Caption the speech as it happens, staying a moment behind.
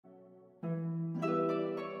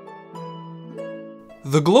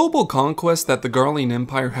The global conquest that the Garlean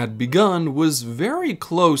Empire had begun was very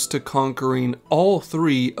close to conquering all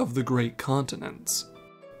three of the great continents.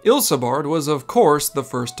 Ilsabard was of course the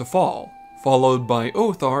first to fall, followed by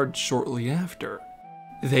Othard shortly after.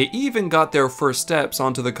 They even got their first steps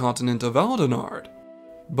onto the continent of Aldenard.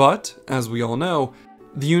 But, as we all know,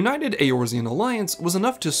 the United Eorzean Alliance was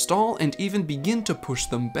enough to stall and even begin to push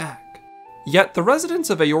them back. Yet the residents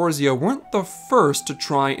of Eorzea weren't the first to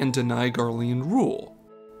try and deny Garlean rule.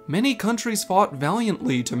 Many countries fought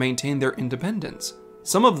valiantly to maintain their independence.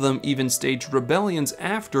 Some of them even staged rebellions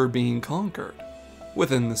after being conquered.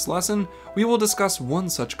 Within this lesson, we will discuss one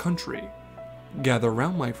such country. Gather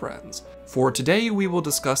round, my friends, for today we will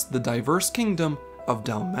discuss the diverse kingdom of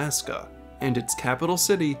Dalmasca and its capital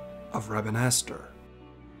city of Rabanastre.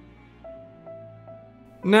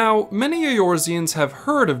 Now, many Eorzeans have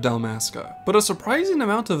heard of Dalmasca, but a surprising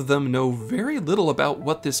amount of them know very little about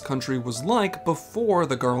what this country was like before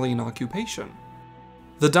the Garlean occupation.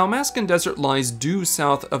 The Dalmascan desert lies due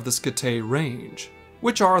south of the Scatae Range,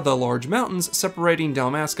 which are the large mountains separating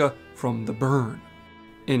Dalmasca from the Burn.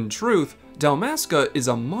 In truth, Dalmasca is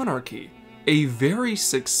a monarchy, a very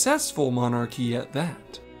successful monarchy at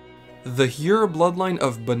that. The Hur bloodline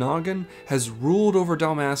of Banagan has ruled over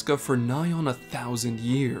Dalmasca for nigh on 1,000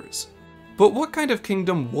 years. But what kind of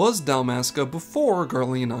kingdom was Dalmasca before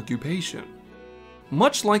Garlean occupation?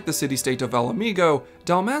 Much like the city-state of Alamigo,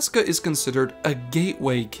 Dalmasca is considered a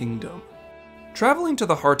gateway kingdom. Traveling to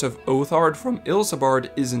the heart of Othard from Ilsabard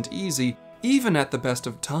isn't easy, even at the best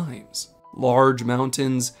of times. Large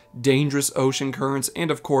mountains, dangerous ocean currents, and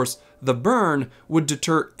of course, the Burn would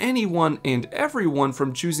deter anyone and everyone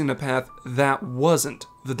from choosing a path that wasn't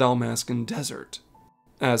the Dalmascan desert.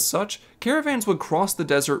 As such, caravans would cross the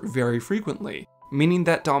desert very frequently, meaning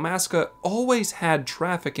that Dalmasca always had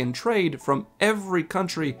traffic and trade from every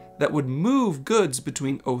country that would move goods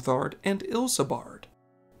between Othard and Ilsabard.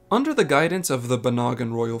 Under the guidance of the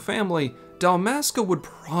Banagan royal family, Dalmasca would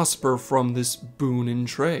prosper from this boon in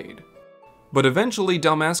trade. But eventually,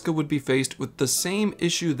 Dalmasca would be faced with the same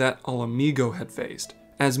issue that Alamigo had faced,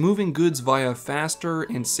 as moving goods via faster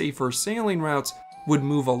and safer sailing routes would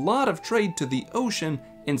move a lot of trade to the ocean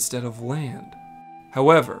instead of land.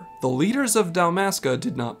 However, the leaders of Dalmasca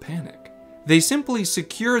did not panic. They simply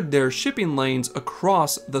secured their shipping lanes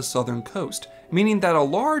across the southern coast, meaning that a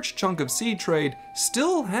large chunk of sea trade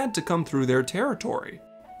still had to come through their territory.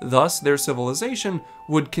 Thus, their civilization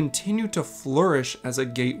would continue to flourish as a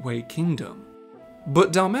gateway kingdom.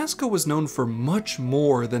 But Dalmasca was known for much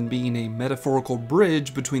more than being a metaphorical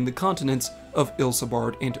bridge between the continents of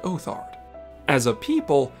Ilsabard and Othard. As a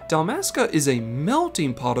people, Dalmasca is a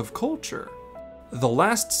melting pot of culture. The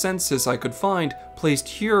last census I could find placed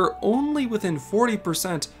here only within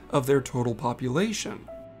 40% of their total population.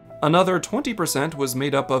 Another 20% was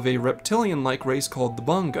made up of a reptilian-like race called the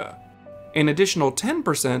Banga. An additional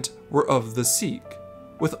 10% were of the Sikh,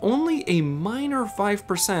 with only a minor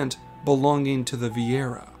 5% belonging to the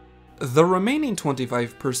Viera. The remaining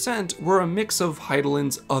 25% were a mix of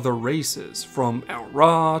Heideland's other races, from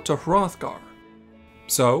Elra to Hrothgar.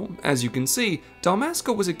 So, as you can see,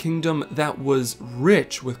 Dalmasca was a kingdom that was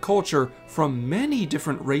rich with culture from many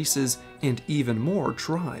different races and even more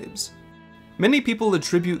tribes. Many people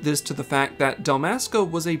attribute this to the fact that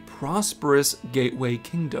Dalmasca was a prosperous gateway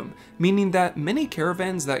kingdom, meaning that many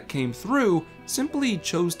caravans that came through simply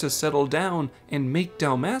chose to settle down and make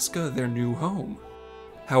Dalmasca their new home.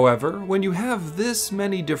 However, when you have this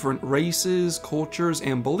many different races, cultures,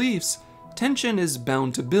 and beliefs, tension is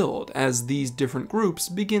bound to build as these different groups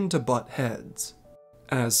begin to butt heads.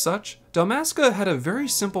 As such, Dalmasca had a very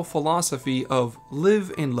simple philosophy of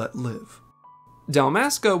live and let live.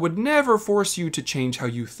 Dalmasca would never force you to change how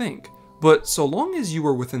you think, but so long as you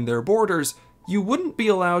were within their borders, you wouldn't be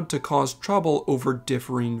allowed to cause trouble over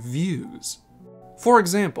differing views. For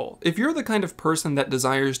example, if you're the kind of person that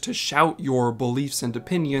desires to shout your beliefs and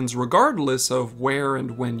opinions regardless of where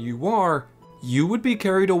and when you are, you would be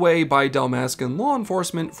carried away by Dalmascan law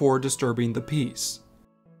enforcement for disturbing the peace.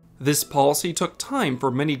 This policy took time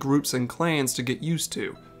for many groups and clans to get used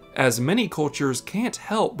to, as many cultures can't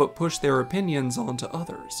help but push their opinions onto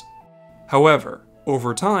others. However,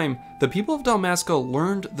 over time, the people of Dalmasca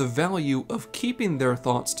learned the value of keeping their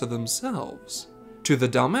thoughts to themselves. To the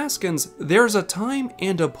Dalmascans, there's a time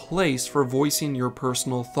and a place for voicing your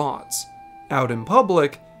personal thoughts. Out in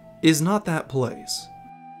public is not that place.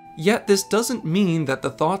 Yet this doesn't mean that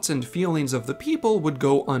the thoughts and feelings of the people would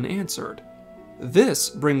go unanswered. This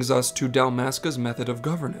brings us to Dalmasca's method of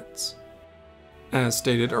governance. As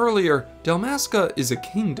stated earlier, Dalmasca is a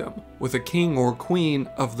kingdom, with a king or queen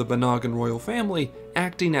of the Banagan royal family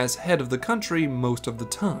acting as head of the country most of the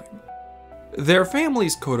time. Their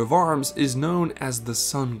family's coat of arms is known as the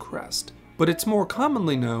Sun Crest, but it's more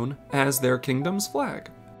commonly known as their kingdom's flag.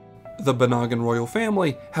 The Banagan royal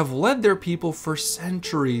family have led their people for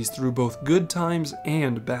centuries through both good times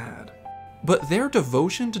and bad. But their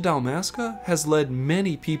devotion to Dalmasca has led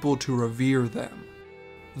many people to revere them.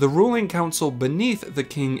 The ruling council beneath the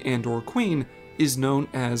king and/or queen is known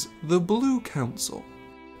as the Blue Council.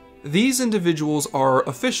 These individuals are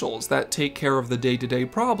officials that take care of the day-to-day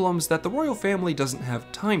problems that the royal family doesn't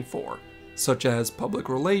have time for, such as public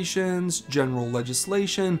relations, general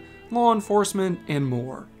legislation, law enforcement, and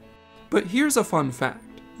more. But here's a fun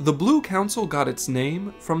fact. The Blue Council got its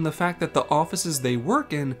name from the fact that the offices they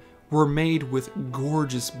work in were made with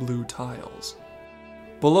gorgeous blue tiles.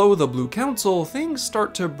 Below the Blue Council, things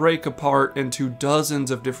start to break apart into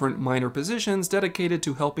dozens of different minor positions dedicated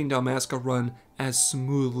to helping Dalmasca run as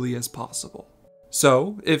smoothly as possible.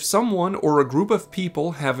 So, if someone or a group of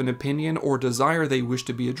people have an opinion or desire they wish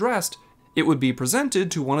to be addressed, it would be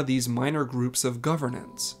presented to one of these minor groups of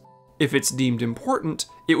governance. If it's deemed important,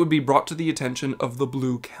 it would be brought to the attention of the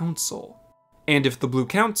Blue Council. And if the Blue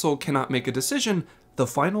Council cannot make a decision, the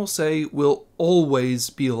final say will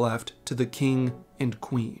always be left to the king and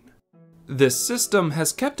queen. This system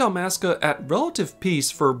has kept Dalmasca at relative peace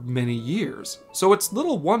for many years, so it's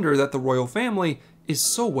little wonder that the royal family is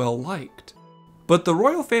so well liked. But the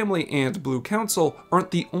royal family and Blue Council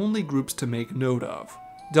aren't the only groups to make note of.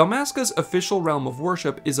 Dalmasca's official realm of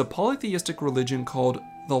worship is a polytheistic religion called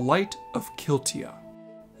the Light of Kiltia.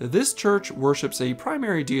 This church worships a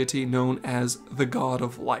primary deity known as the God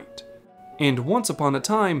of Light. And once upon a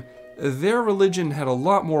time, their religion had a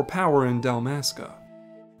lot more power in Dalmasca.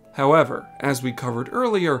 However, as we covered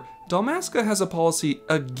earlier, Dalmasca has a policy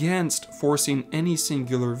against forcing any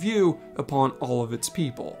singular view upon all of its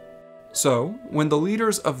people. So, when the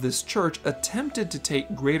leaders of this church attempted to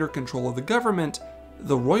take greater control of the government,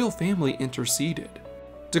 the royal family interceded,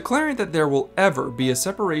 declaring that there will ever be a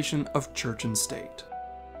separation of church and state.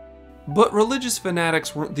 But religious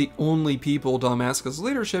fanatics weren't the only people Dalmasca's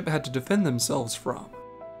leadership had to defend themselves from.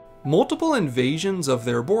 Multiple invasions of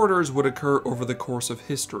their borders would occur over the course of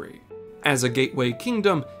history. As a gateway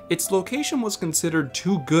kingdom, its location was considered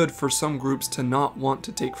too good for some groups to not want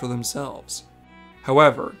to take for themselves.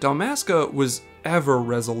 However, Dalmasca was ever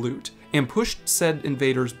resolute and pushed said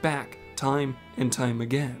invaders back time and time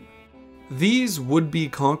again. These would-be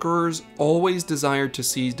conquerors always desired to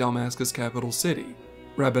seize Dalmasca's capital city,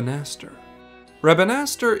 Rabanastre.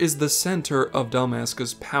 Rabanastre is the center of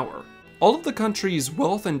Dalmasca's power. All of the country's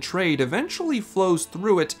wealth and trade eventually flows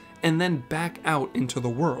through it and then back out into the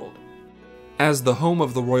world. As the home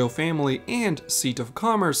of the royal family and seat of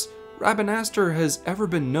commerce, Rabanastre has ever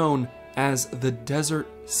been known as the Desert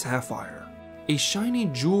Sapphire, a shiny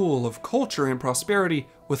jewel of culture and prosperity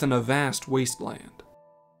within a vast wasteland.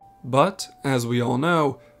 But, as we all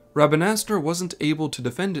know, Rabanastre wasn't able to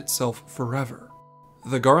defend itself forever.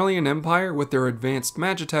 The Garlean Empire, with their advanced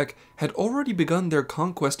magitech, had already begun their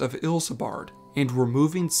conquest of Ilsabard and were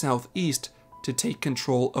moving southeast to take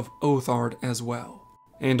control of Othard as well.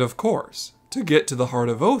 And of course, to get to the heart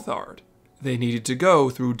of Othard, they needed to go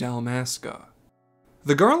through Dalmasca.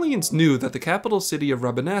 The Garleans knew that the capital city of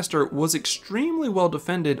Rabanastre was extremely well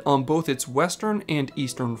defended on both its western and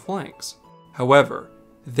eastern flanks. However,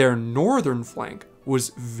 their northern flank was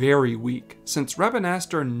very weak, since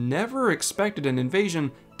Rabanastre never expected an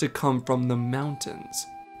invasion to come from the mountains.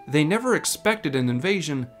 They never expected an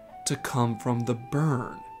invasion to come from the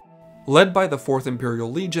Burn. Led by the 4th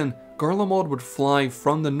Imperial Legion, Garlemald would fly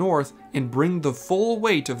from the north and bring the full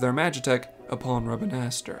weight of their magitech upon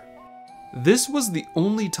Rabanastre. This was the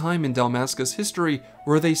only time in Dalmasca's history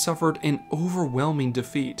where they suffered an overwhelming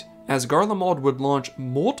defeat, as Garlemald would launch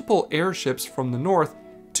multiple airships from the north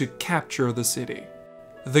to capture the city.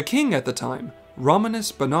 The king at the time,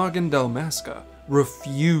 Romanus Banagan Dalmasca,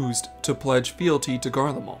 refused to pledge fealty to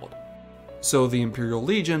Garlemald. So the Imperial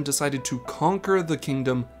Legion decided to conquer the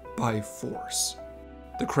kingdom by force.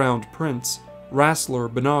 The crowned prince, Rasler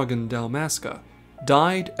Banagan Dalmasca,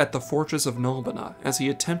 died at the fortress of Nalbana as he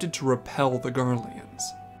attempted to repel the Garleans.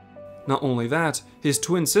 Not only that, his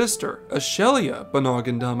twin sister, Ashelia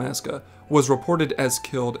Banagan Dalmasca, was reported as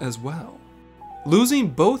killed as well. Losing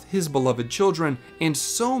both his beloved children and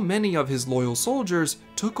so many of his loyal soldiers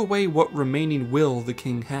took away what remaining will the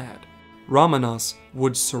king had. Ramanas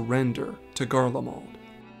would surrender to Garlemald.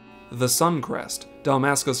 The Suncrest,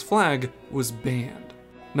 Dalmasca's flag, was banned.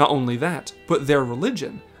 Not only that, but their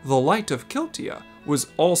religion, the Light of Kiltia, was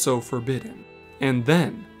also forbidden. And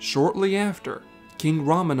then, shortly after, King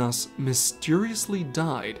Ramenas mysteriously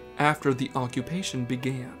died after the occupation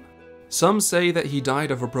began. Some say that he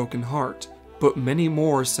died of a broken heart, but many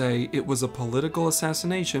more say it was a political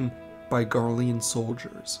assassination by Garlean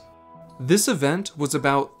soldiers. This event was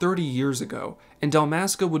about 30 years ago, and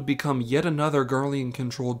Dalmasca would become yet another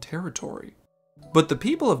Garlean-controlled territory. But the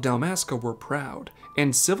people of Dalmasca were proud,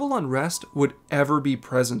 and civil unrest would ever be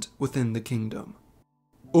present within the kingdom.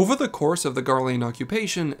 Over the course of the Garlean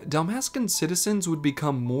occupation, Dalmascan citizens would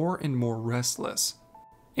become more and more restless.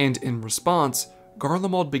 And in response,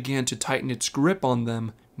 Garlemald began to tighten its grip on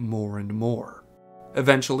them more and more.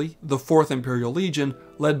 Eventually, the 4th Imperial Legion,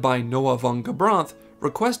 led by Noah von Gebranth,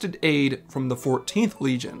 requested aid from the 14th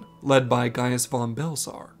Legion, led by Gaius von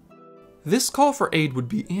Belsar. This call for aid would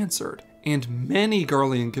be answered, and many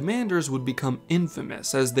Garlean commanders would become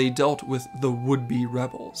infamous as they dealt with the would-be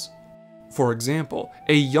rebels. For example,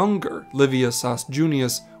 a younger Livia Sas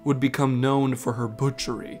Junius would become known for her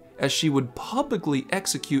butchery, as she would publicly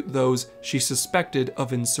execute those she suspected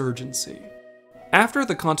of insurgency. After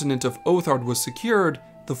the continent of Othard was secured,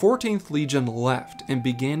 the 14th Legion left and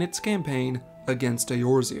began its campaign against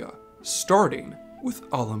Eorzea, starting with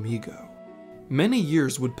Alamigo. Many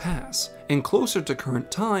years would pass, and closer to current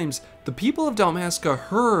times, the people of Dalmasca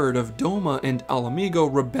heard of Doma and Alamigo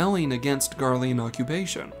rebelling against Garlean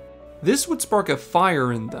occupation. This would spark a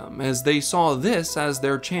fire in them, as they saw this as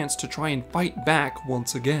their chance to try and fight back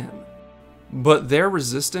once again. But their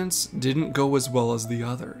resistance didn't go as well as the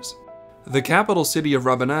others. The capital city of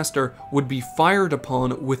Rabanastre would be fired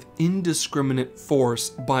upon with indiscriminate force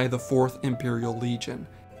by the 4th Imperial Legion,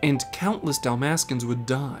 and countless Dalmascans would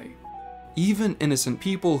die. Even innocent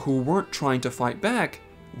people who weren't trying to fight back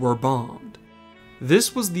were bombed.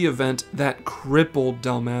 This was the event that crippled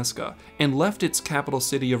Dalmasca and left its capital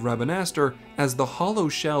city of Rabanastre as the hollow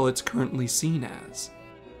shell it's currently seen as.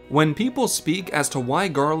 When people speak as to why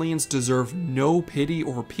Garleans deserve no pity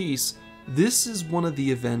or peace, this is one of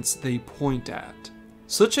the events they point at.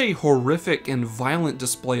 Such a horrific and violent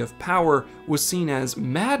display of power was seen as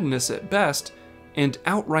madness at best and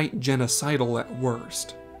outright genocidal at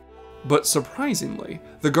worst. But surprisingly,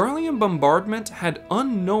 the Garlean bombardment had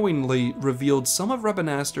unknowingly revealed some of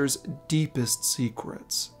Rabanastre's deepest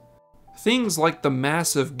secrets. Things like the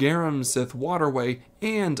massive Garum Sith waterway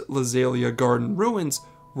and Lazalia Garden ruins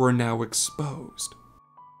were now exposed.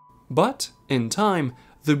 But, in time,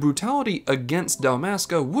 the brutality against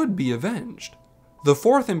Dalmasca would be avenged. The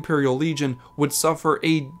 4th Imperial Legion would suffer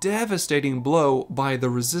a devastating blow by the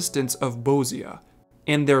resistance of Bozia,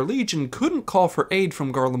 and their legion couldn't call for aid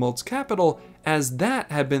from Garlemald's capital as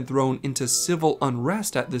that had been thrown into civil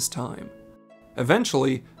unrest at this time.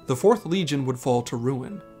 Eventually, the 4th Legion would fall to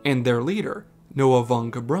ruin, and their leader, Noah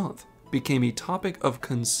von Gebranth, became a topic of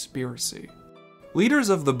conspiracy. Leaders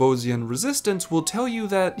of the Bozian resistance will tell you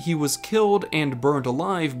that he was killed and burned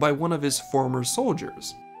alive by one of his former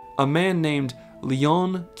soldiers, a man named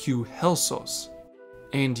Leon Q. Helsos.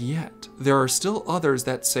 And yet, there are still others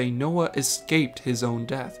that say Noah escaped his own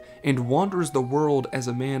death and wanders the world as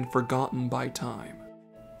a man forgotten by time.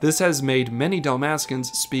 This has made many Dalmascans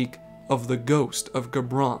speak of the ghost of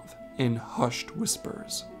Gebranth in hushed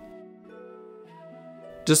whispers.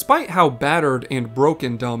 Despite how battered and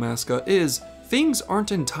broken Dalmasca is, things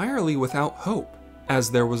aren't entirely without hope,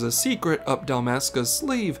 as there was a secret up Dalmasca's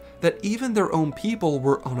sleeve that even their own people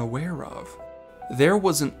were unaware of. There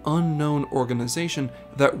was an unknown organization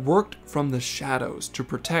that worked from the shadows to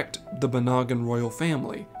protect the Banagan royal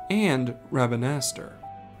family and Rabanastre.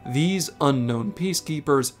 These unknown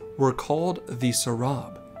peacekeepers were called the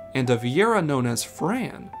Sarab, and a Viera known as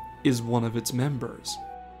Fran is one of its members.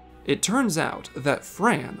 It turns out that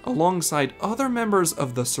Fran, alongside other members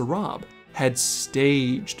of the Sarab, had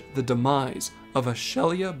staged the demise of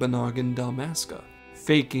Ashelia Banagan Dalmasca,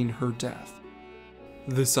 faking her death.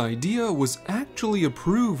 This idea was actually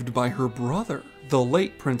approved by her brother, the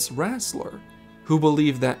late Prince Rassler, who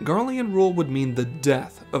believed that Garlean rule would mean the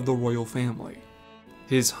death of the royal family.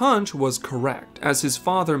 His hunch was correct, as his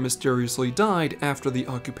father mysteriously died after the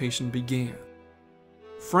occupation began.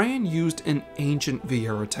 Fran used an ancient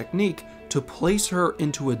Viera technique to place her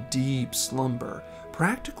into a deep slumber,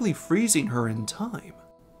 practically freezing her in time.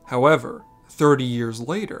 However, 30 years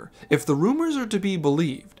later, if the rumors are to be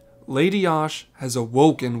believed, Lady Ashe has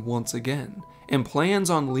awoken once again, and plans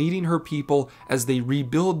on leading her people as they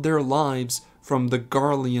rebuild their lives from the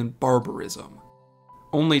Garlean barbarism.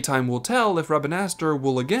 Only time will tell if Rabanastre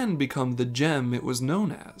will again become the gem it was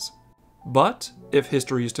known as. But, if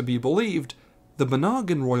history is to be believed, the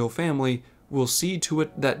Banagan royal family will see to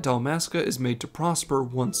it that Dalmasca is made to prosper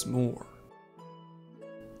once more.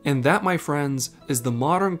 And that, my friends, is the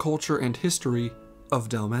modern culture and history of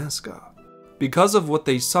Dalmasca. Because of what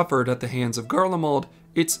they suffered at the hands of Garlemald,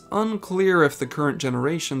 it's unclear if the current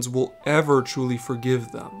generations will ever truly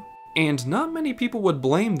forgive them. And not many people would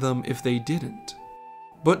blame them if they didn't.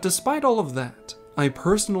 But despite all of that, I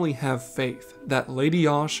personally have faith that Lady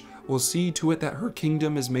Osh will see to it that her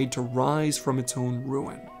kingdom is made to rise from its own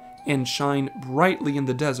ruin and shine brightly in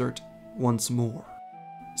the desert once more.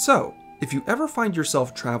 So, if you ever find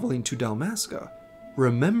yourself traveling to Dalmasca,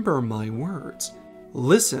 remember my words.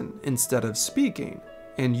 Listen instead of speaking,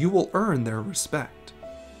 and you will earn their respect.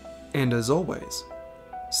 And as always,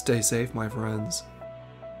 stay safe, my friends.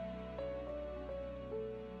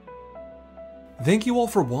 Thank you all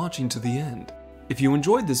for watching to the end. If you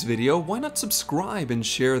enjoyed this video, why not subscribe and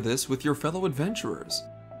share this with your fellow adventurers?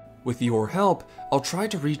 With your help, I'll try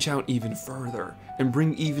to reach out even further and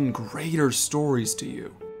bring even greater stories to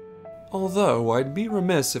you. Although, I'd be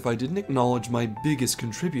remiss if I didn't acknowledge my biggest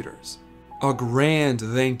contributors. A grand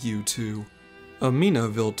thank you to Amina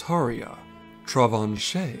Viltaria,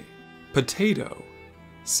 Travanchet, Potato,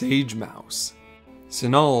 Sage Mouse,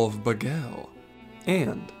 Sinalv Bagel,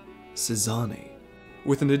 and Cizani,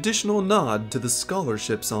 with an additional nod to the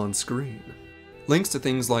scholarships on screen. Links to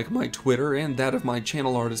things like my Twitter and that of my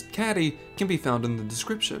channel artist Caddy can be found in the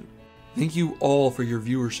description. Thank you all for your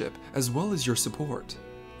viewership as well as your support,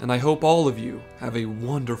 and I hope all of you have a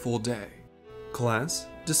wonderful day. Class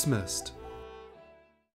dismissed.